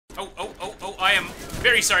Oh, I am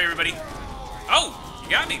very sorry, everybody. Oh, you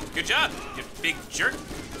got me. Good job, you big jerk.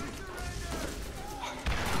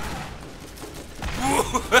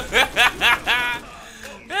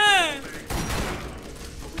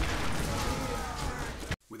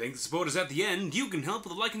 We thank the supporters at the end. You can help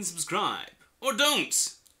with a like and subscribe. Or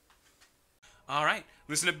don't. Alright,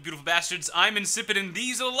 listen up, beautiful bastards. I'm Insipid and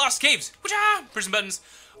these are the Lost Caves. Push some buttons.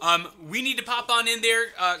 We need to pop on in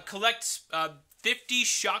there, collect 50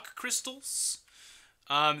 shock crystals.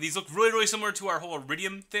 These look really, really similar to our whole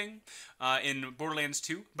iridium thing in Borderlands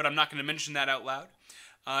 2, but I'm not going to mention that out loud.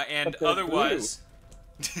 And otherwise...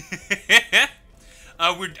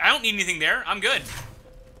 I don't need anything there. I'm good.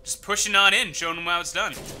 Just pushing on in, showing them how it's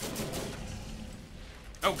done.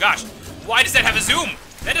 Oh gosh, why does that have a zoom?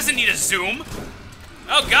 That doesn't need a zoom.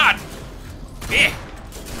 Oh god. Eh.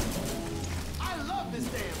 I love this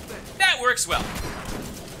damn thing. That works well.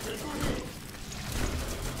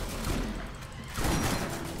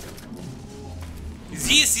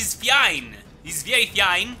 This is fine. This is very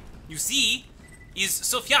fine. You see, is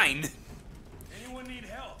so fine. Anyone need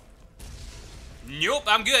help? Nope,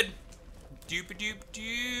 I'm good.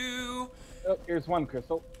 Doop-a-doop-doo. Oh, here's one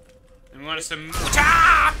crystal. And we want some...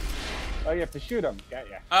 Ah! Oh, you have to shoot them. Got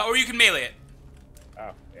ya. Or you can melee it.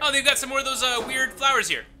 Oh, yeah. Oh, they've got some more of those weird flowers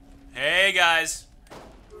here. Hey, guys.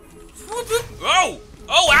 Oh!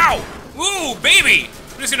 Oh, ow! Ooh, baby!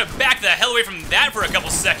 I'm just gonna back the hell away from that for a couple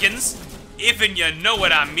seconds. If and you know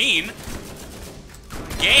what I mean.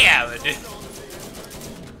 Gad.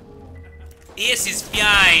 This is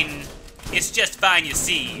fine. It's just fine, you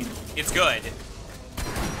see. It's good.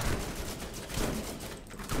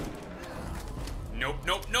 Nope,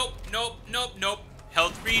 nope, nope, nope, nope, nope.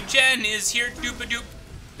 Health regen is here, doop-a-doop.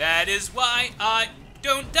 That is why I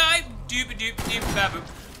don't die. Doop-a-doop-doop-ba-boop.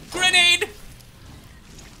 Grenade!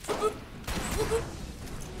 Whoop-boop. Whoop-boop.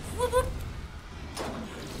 Whoop-boop.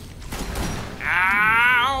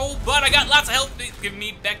 Ow! But I got lots of health. Give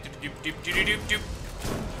me back. Doop-doop-doop-doop-doop.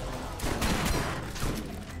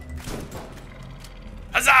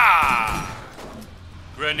 Huzzah!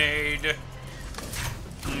 Grenade.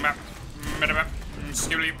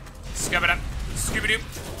 Scooby-doop. Scooby-doop. Scooby-doop.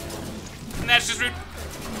 And that's just rude.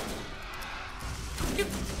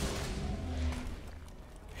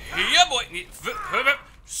 Yeah, boy.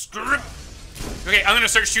 Okay, I'm gonna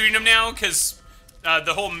start shooting them now, because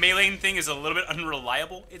the whole meleeing thing is a little bit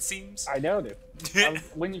unreliable, it seems. I noticed.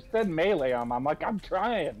 When you said melee on 'em, I'm like, I'm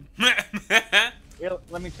trying. Here,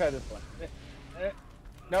 let me try this one.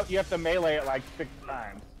 No, you have to melee it like 6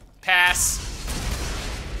 times. Pass.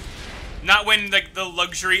 Not when like the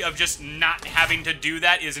luxury of just not having to do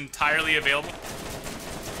that is entirely available.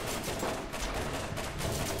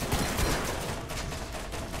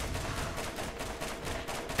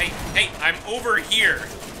 Hey, hey, I'm over here.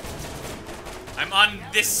 I'm on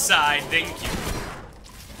this side, thank you.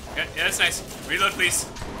 Yeah, that's nice. Reload, please.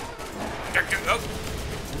 Oh.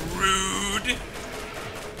 Rude.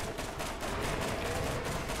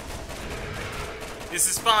 This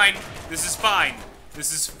is fine. This is fine.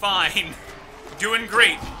 This is fine. Doing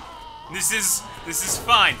great. This is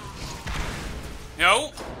fine.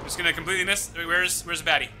 No, I'm just gonna completely miss. Where's the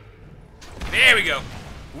baddie? There we go.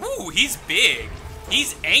 Ooh, he's big.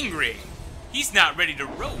 He's angry. He's not ready to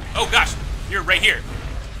roll. Oh gosh, you're right here.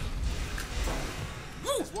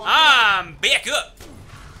 Ooh, I'm back up.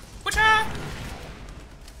 Whatcha?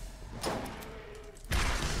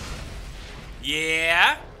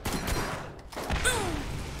 Yeah.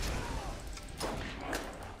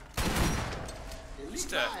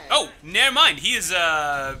 Oh, never mind. He is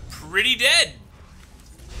pretty dead.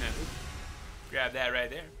 Yeah. Grab that right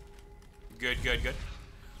there. Good, good, good.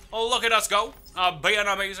 Oh, look at us go. Being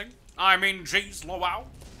amazing. I mean, jeez, wow.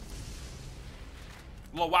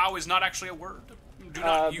 Wow is not actually a word. Do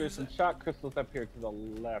not use there's some shock crystals up here to the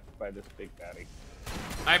left by this big baddie.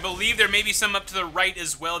 I believe there may be some up to the right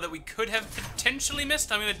as well that we could have potentially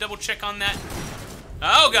missed. I'm going to double check on that.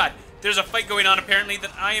 Oh, God. There's a fight going on, apparently,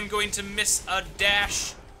 that I am going to miss a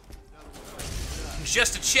dash.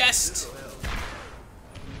 Just a chest.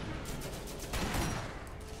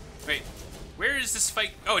 Wait. Where is this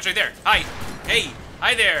fight? Oh, it's right there. Hi. Hey.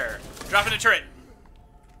 Hi there. Dropping a turret.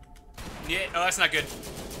 Yeah. Oh, that's not good.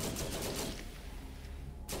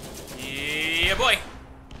 Yeah, boy.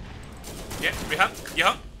 Yeah.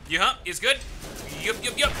 You-hump. It's good.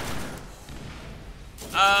 Yup.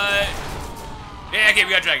 Yeah, okay,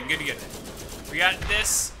 we got dragon. Good. We got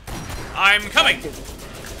this. I'm coming.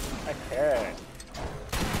 Okay.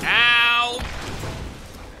 Ow.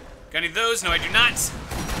 Got any of those? No, I do not.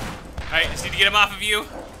 Alright, I just need to get him off of you.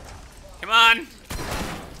 Come on.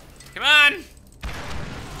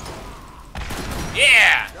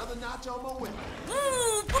 Yeah! Another notch on my weapon.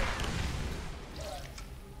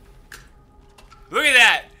 Look at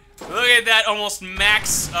that! Look at that almost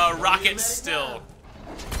max rocket still.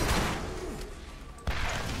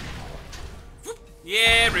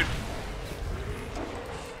 Yeah, rude.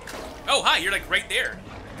 Oh, hi, you're like right there.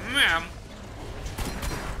 Ma'am.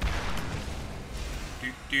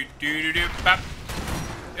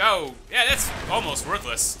 Oh, yeah, that's almost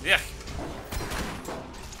worthless. Yeah.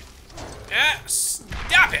 Yeah,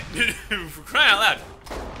 stop it! For crying out loud.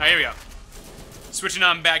 Alright, here we go. Switching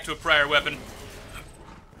on back to a prior weapon.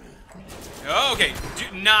 Okay, do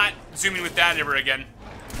not zoom in with that ever again.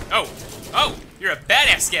 Oh, you're a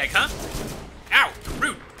badass skag, huh? Ow,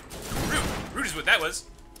 rude. Rude is what that was.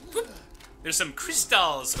 Whoop. There's some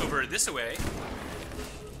crystals over this way.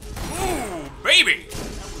 Ooh, baby!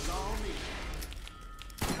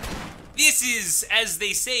 This is, as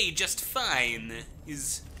they say, just fine.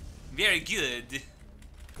 Is very good.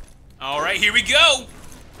 Alright, here we go!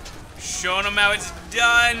 Showing them how it's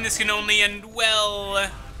done. This can only end well.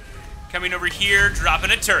 Coming over here,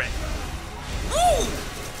 dropping a turret. Ooh!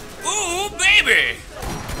 Ooh, baby!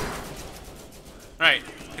 Alright,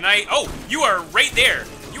 can I... Oh, you are right there.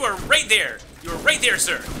 You are right there. You are right there,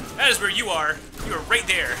 sir. That is where you are. You are right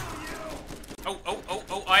there.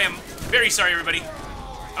 Oh, I am very sorry, everybody.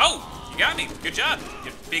 Oh, you got me. Good job,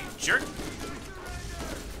 you big jerk.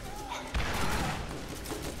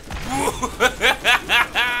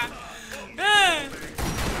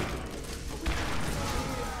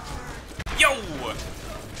 Yo!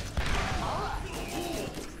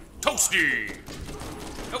 Toasty!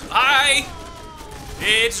 Oh, hi!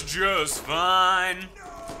 It's just fine.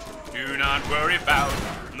 Do not worry about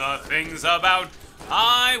the things about.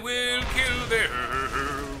 I will kill them.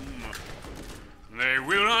 They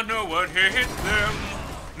will not know what hit them.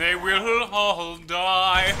 They will all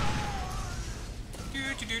die.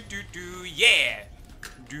 Yeah.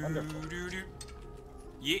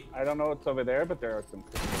 Yeah. I don't know what's over there, but there are some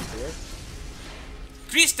crystals here.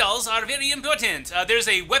 Crystals are very important. There's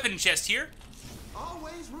a weapon chest here.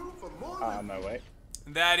 Always room for more. On my way.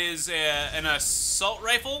 That is an assault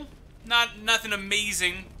rifle. Nothing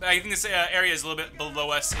amazing. But I think this area is a little bit below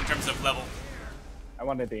us in terms of level. I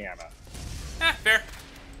wanted the ammo. Fair.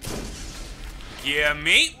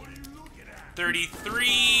 Gimme.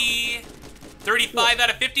 33. 35 out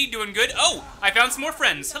of 50, doing good. Oh, I found some more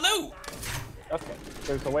friends. Hello. Okay,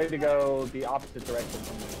 there's a way to go the opposite direction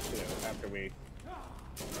from these two after we...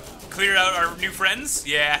 Clear out our new friends?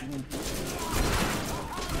 Yeah.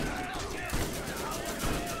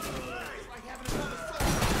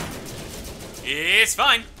 It's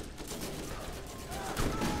fine.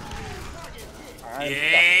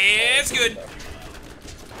 Yeah, it's good.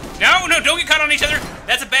 No, don't get caught on each other.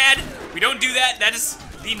 That's a bad. We don't do that. That is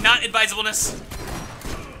the not advisableness.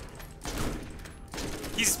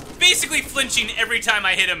 He's basically flinching every time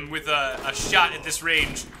I hit him with a shot at this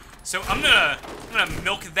range. So I'm gonna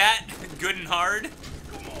milk that good and hard.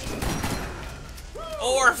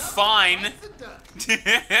 Or fine.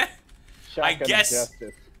 I guess.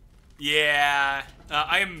 Justice. Yeah,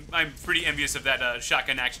 I'm pretty envious of that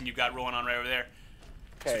shotgun action you've got rolling on right over there.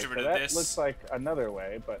 Okay, so that looks like another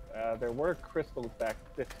way, but there were crystals back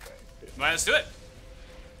this way too. Well, let's do it.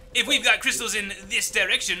 If we've got crystals in this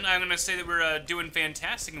direction, I'm gonna say that we're doing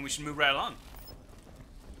fantastic and we should move right along.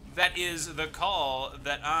 That is the call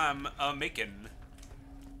that I'm making.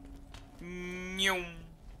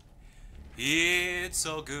 It's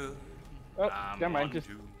all good. Oh, never mind, just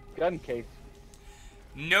gun case.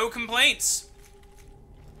 No complaints.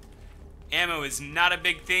 Ammo is not a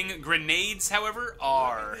big thing. Grenades, however,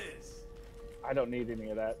 are. I don't need any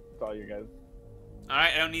of that. It's all you guys.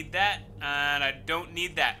 Alright, I don't need that, and I don't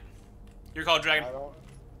need that. Your call, Dragon.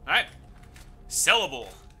 Alright. Sellable.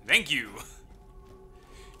 Thank you.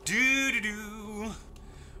 Doo-doo-doo.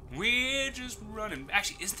 We're just running.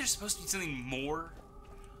 Actually, isn't there supposed to be something more?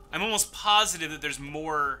 I'm almost positive that there's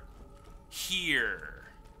more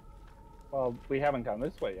here. Well, we haven't gone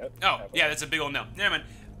this way yet. Oh, yeah, that's a big old no. Never mind.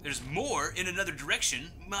 There's more in another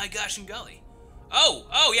direction. My gosh and golly.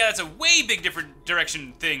 Oh, yeah, that's a way big different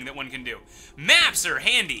direction thing that one can do. Maps are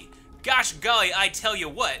handy. Gosh golly, I tell you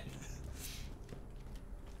what.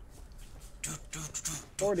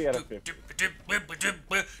 40 out of 50.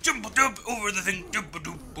 Over the thing.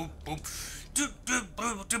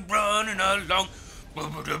 Running along.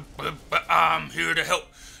 I'm here to help.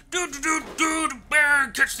 Catch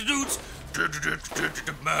the dudes.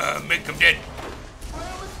 Make them dead.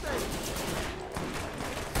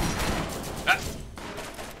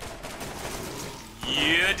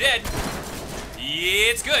 You're dead.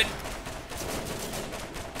 It's good.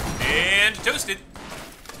 And toasted.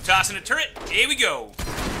 Tossing a turret. Here we go.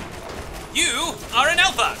 You are an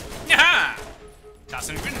alpha. Yaha!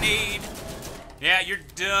 Tossing a grenade. Yeah, you're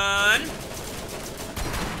done.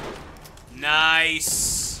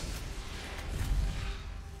 Nice.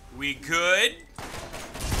 We good?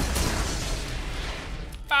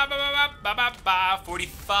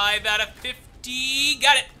 45 out of 50.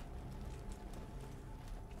 Got it.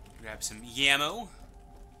 Grab some yammo.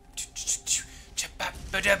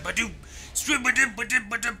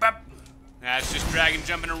 That's just dragon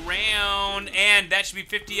jumping around. And that should be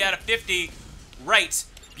 50 out of 50. Right.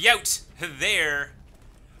 Yout. There.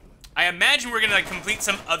 I imagine we're gonna complete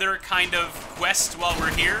some other kind of quest while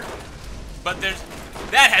we're here. But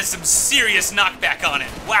that has some serious knockback on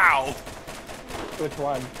it. Wow. Which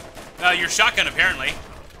one? Your shotgun, apparently.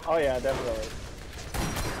 Oh yeah, definitely.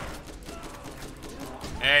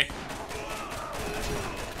 Hey.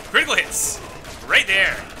 Critical hits. Right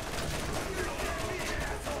there.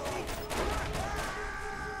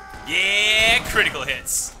 Yeah, critical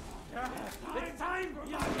hits.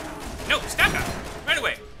 No, stop that. Right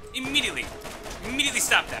away. Immediately. Immediately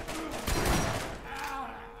stop that.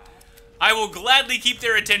 I will gladly keep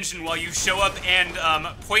their attention while you show up and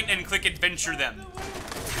point and click adventure them.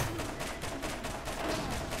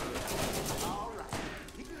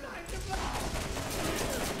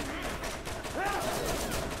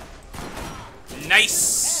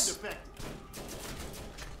 Nice.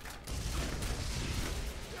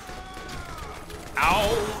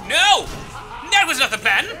 Ow, no! That was not the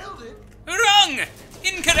plan! Wrong!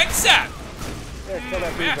 Incorrect, sir! Yeah, kill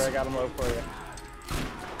that beaver, I got him low for you.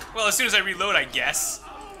 Well, as soon as I reload, I guess.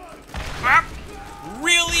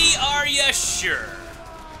 Really? Are you sure?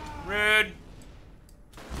 Rude.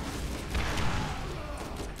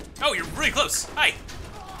 Oh, you're really close. Hi.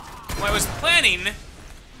 Well, I was planning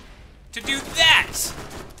to do that.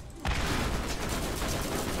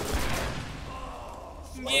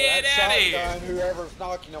 Well, Get that out of here. shotgun, whoever's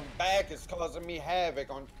knocking them back is causing me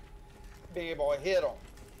havoc on being able to hit them.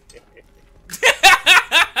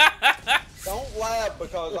 Don't laugh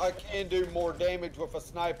because I can do more damage with a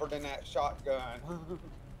sniper than that shotgun.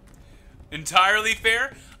 Entirely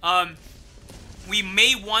fair. We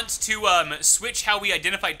may want to switch how we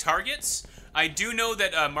identify targets. I do know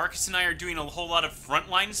that Marcus and I are doing a whole lot of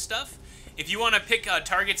frontline stuff. If you want to pick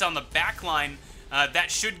targets on the back line, that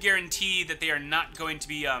should guarantee that they are not going to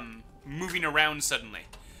be moving around suddenly.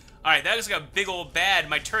 Alright, that looks like a big old bad.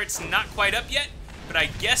 My turret's not quite up yet, but I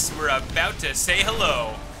guess we're about to say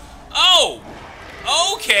hello. Oh!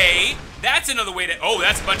 Okay! That's another way to... Oh,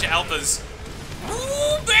 that's a bunch of alphas.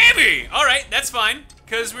 Ooh, baby! Alright, that's fine,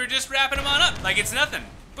 because we're just wrapping them on up like it's nothing.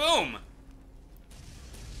 Boom!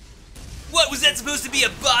 What, was that supposed to be a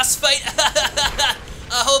boss fight?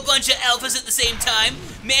 A whole bunch of alphas at the same time?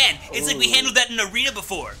 Man, it's like we handled that in an arena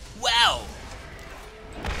before. Wow.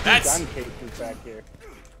 That's gun cases back here.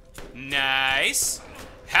 nice.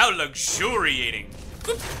 How luxuriating.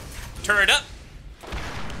 Whoop. Turret up.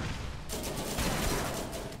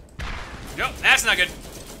 Nope, that's not good.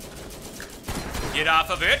 Get off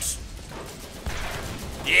of it.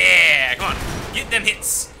 Yeah, come on. Get them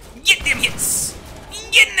hits. Get them hits.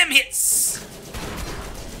 Getting them hits.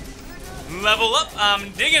 Level up.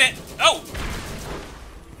 I'm digging it. Oh.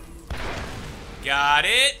 Got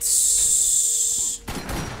it.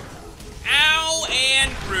 Ow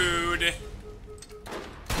and rude.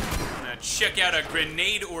 I'm gonna check out a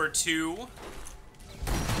grenade or two.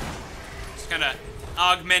 Just kind of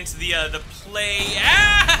augment the play,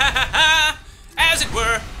 as it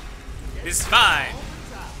were. This is fine.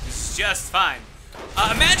 This is just fine.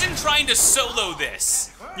 Imagine trying to solo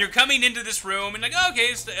this. You're coming into this room and like, oh, okay,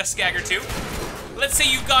 it's a skag or two. Let's say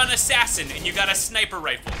you've got an assassin and you got a sniper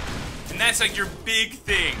rifle. And that's like your big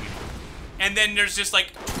thing. And then there's just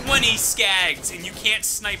like 20 skags and you can't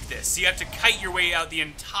snipe this. So you have to kite your way out the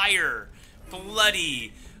entire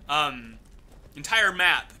bloody entire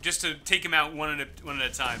map just to take them out one at a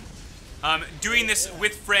time. Doing this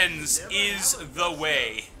with friends is the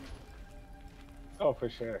way. Oh, for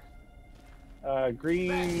sure.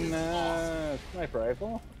 Green sniper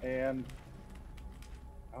rifle, and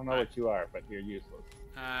I don't know what you are, but you're useless.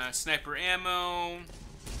 Sniper ammo.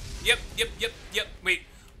 Yep. Wait,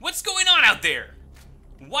 what's going on out there?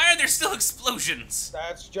 Why are there still explosions?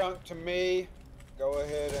 That's junk to me. Go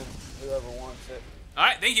ahead and whoever wants it.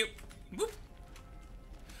 Alright, thank you. Whoop.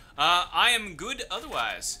 I am good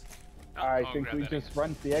otherwise. Oh, I I'll think grab we that just again.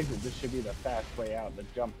 run to the exit. This should be the fast way out, the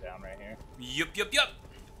jump down right here. Yup.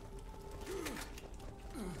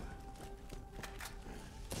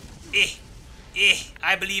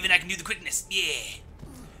 I believe and I can do the quickness, yeah.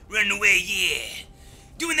 Running away, yeah.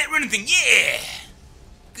 Doing that running thing, yeah.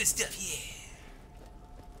 Good stuff, yeah.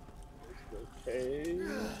 Okay.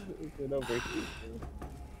 Is it over here?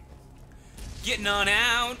 Getting on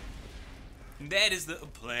out. That is the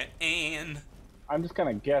plan. I'm just kind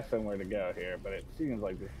of guessing where to go here, but it seems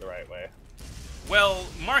like this is the right way. Well,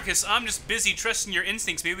 Marcus, I'm just busy trusting your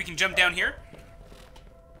instincts. Maybe we can jump down here?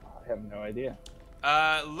 I have no idea.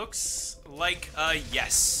 Looks like,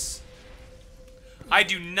 yes. I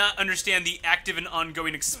do not understand the active and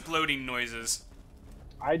ongoing exploding noises.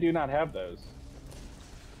 I do not have those.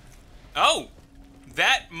 Oh!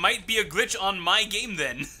 That might be a glitch on my game,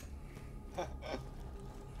 then.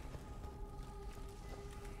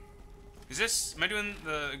 Is this... Am I doing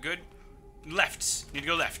the good? Left. Need to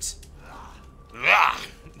go left. Ah.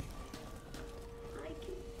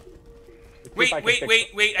 Wait,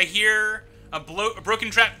 I hear a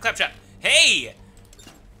broken claptrap. Hey!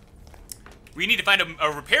 We need to find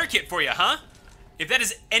a repair kit for you, huh? If that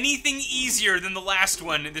is anything easier than the last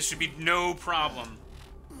one, this should be no problem.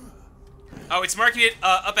 Oh, it's marking it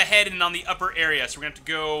up ahead and on the upper area, so we're gonna have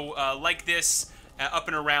to go like this, up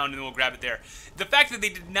and around, and then we'll grab it there. The fact that they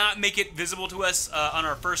did not make it visible to us on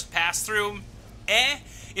our first pass-through,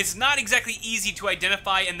 it's not exactly easy to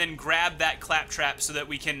identify and then grab that claptrap so that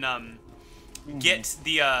we can get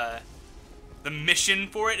the mission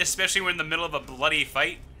for it, especially when we're in the middle of a bloody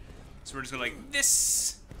fight. So we're just going like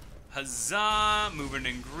this. Huzzah. Moving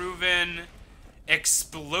and grooving.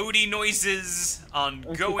 Explodey noises ongoing.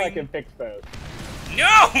 Let's see if I can fix those.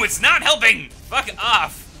 No, it's not helping. Fuck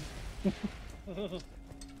off.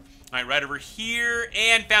 Alright, right over here.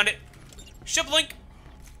 And found it. Ship-link.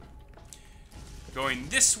 Going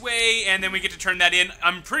this way, and then we get to turn that in.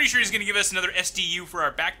 I'm pretty sure he's going to give us another SDU for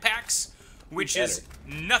our backpacks, which is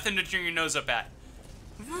nothing to turn your nose up at.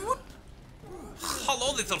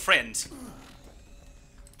 Hello, little friend.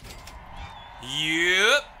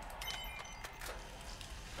 Yep.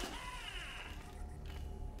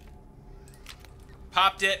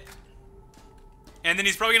 Popped it. And then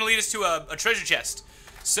he's probably going to lead us to a treasure chest.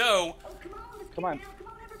 So... Come on.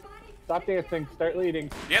 Stop dancing. Start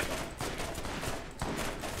leading. Yep.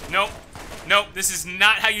 Nope. Nope. This is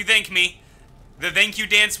not how you thank me. The thank you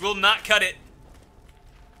dance will not cut it.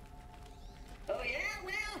 Oh yeah?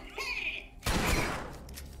 Well, hey!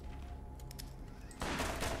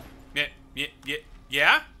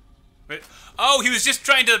 Yeah? But, oh, he was just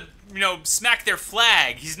trying to, you know, smack their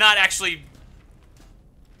flag. He's not actually...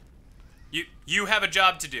 You have a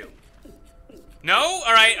job to do. No?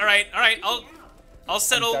 Alright. I'll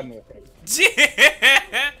settle. I'm done with it.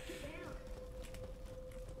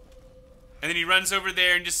 And then he runs over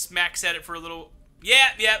there and just smacks at it for a little...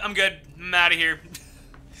 Yeah, I'm good. I'm out of here.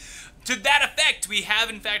 To that effect, we have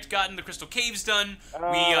in fact gotten the Crystal Caves done.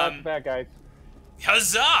 That's bad, guys.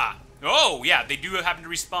 Huzzah! Oh, yeah, they do happen to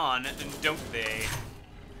respawn, don't they?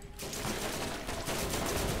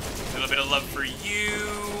 A little bit of love for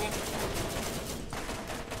you.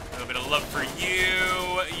 A little bit of love for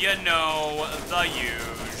you. You know, the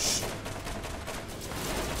huge.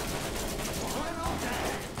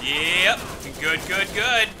 Yep.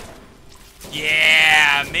 Good.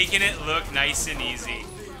 Yeah, making it look nice and easy.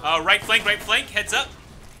 Right flank, heads up.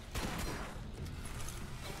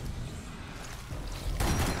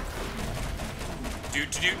 Do,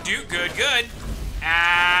 good.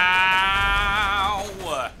 Ow.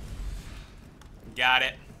 Got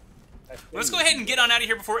it. Let's go ahead and get on out of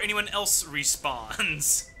here before anyone else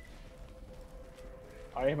respawns.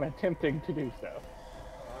 I am attempting to do so.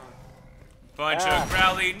 Bunch of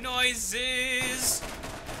growly noises. To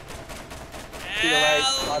the right.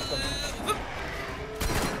 Awesome.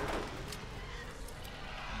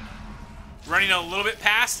 Running a little bit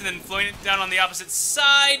past and then flowing it down on the opposite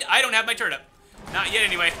side. I don't have my turret up. Not yet,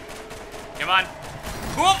 anyway. Come on.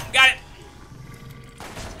 Whoop, got it.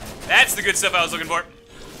 That's the good stuff I was looking for.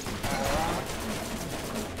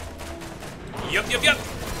 Yup.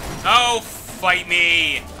 Oh, fight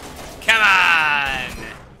me. Come on.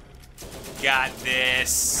 Got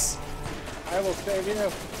this. I will save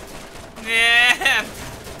you. Yeah.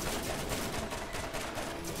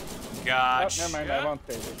 Gotcha. Oh, never mind, I won't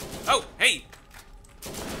save you. Oh, hey.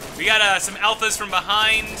 We got some alphas from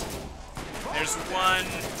behind. There's one.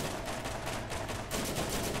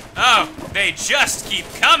 Oh, they just keep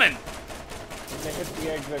coming. They hit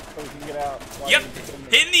the exit so we can get out. Yep,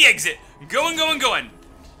 hitting the exit. Going.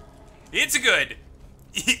 It's a good.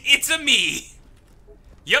 It's a me.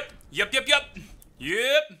 Yep. I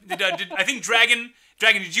think Dragon,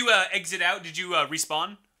 did you exit out? Did you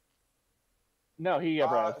respawn? No, he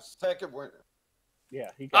got second winner.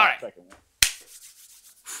 Yeah, he got right. second one.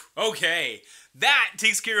 Okay, That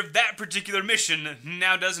takes care of that particular mission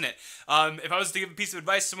now, doesn't it? If I was to give a piece of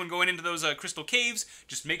advice to someone going into those crystal caves,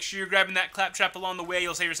 just make sure you're grabbing that claptrap along the way.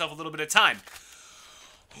 You'll save yourself a little bit of time.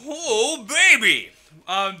 Oh, baby!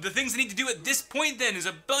 The things I need to do at this point, then, is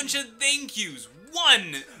a bunch of thank yous.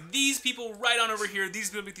 One, these people right on over here. These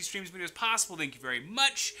people make these streams videos possible. Thank you very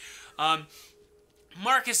much.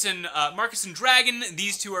 Marcus and Dragon,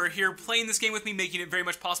 these two are here playing this game with me, making it very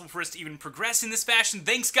much possible for us to even progress in this fashion.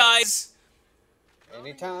 Thanks, guys.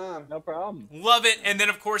 Anytime. No problem. Love it. And then,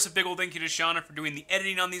 of course, a big old thank you to Shauna for doing the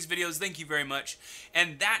editing on these videos. Thank you very much.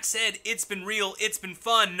 And that said, it's been real, it's been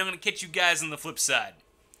fun, and I'm going to catch you guys on the flip side.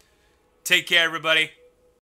 Take care, everybody.